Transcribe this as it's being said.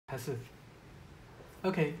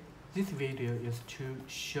Okay, this video is to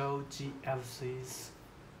show GFC's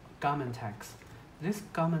garment tags. This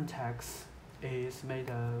garment tags is made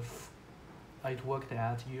of, it worked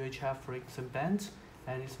at UHF friction band,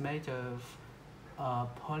 and it's made of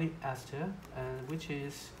polyester, and which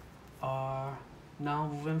is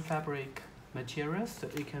non-woven fabric material, so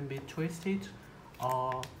it can be twisted,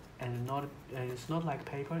 and it's not like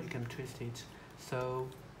paper. You can twist it. So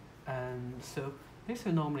this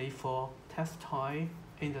is normally for textile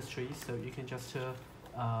industry. So you can just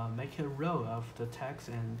make a row of the text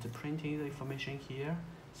and printing the information here.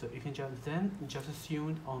 So you can just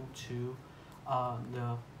sew onto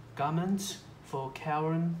the garment for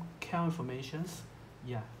care informations.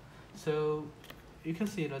 Yeah. So you can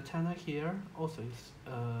see the antenna here. Also,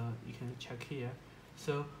 you can check here.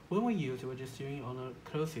 So when we use it, we're just using on the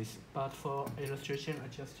clothes. But for illustration,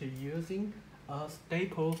 I'm just using a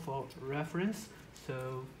staple for reference.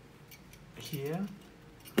 So here,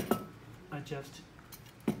 I just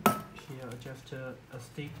a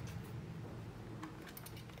stick.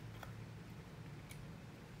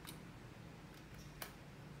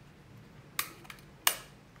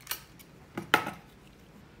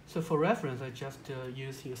 So for reference, I just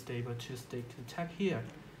using a staple to stick the tag here.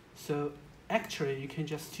 So actually, you can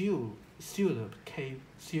just seal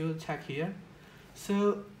the tag here.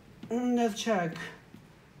 So let's check.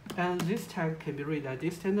 And this tag can be read at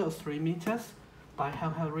distance of 3 meters by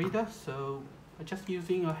handheld reader. So I'm just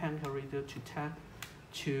using a handheld reader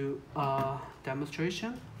to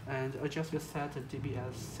demonstration, and I just set the dB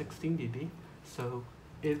as 16 dB. So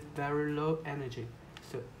it's very low energy.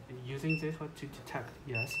 So using this one to detect,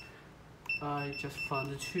 yes. I just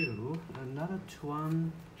found two. Another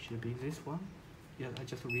one should be this one. Yeah, I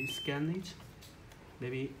just rescan it.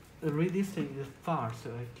 Maybe the read distance is far,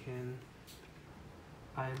 so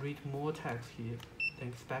I read more text here than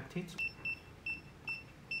expected.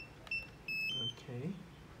 Okay.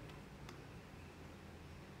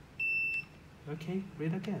 Okay,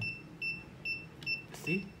 read again.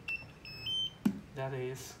 See? That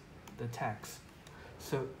is the text.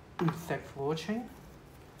 So thanks for watching.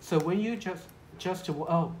 So when you just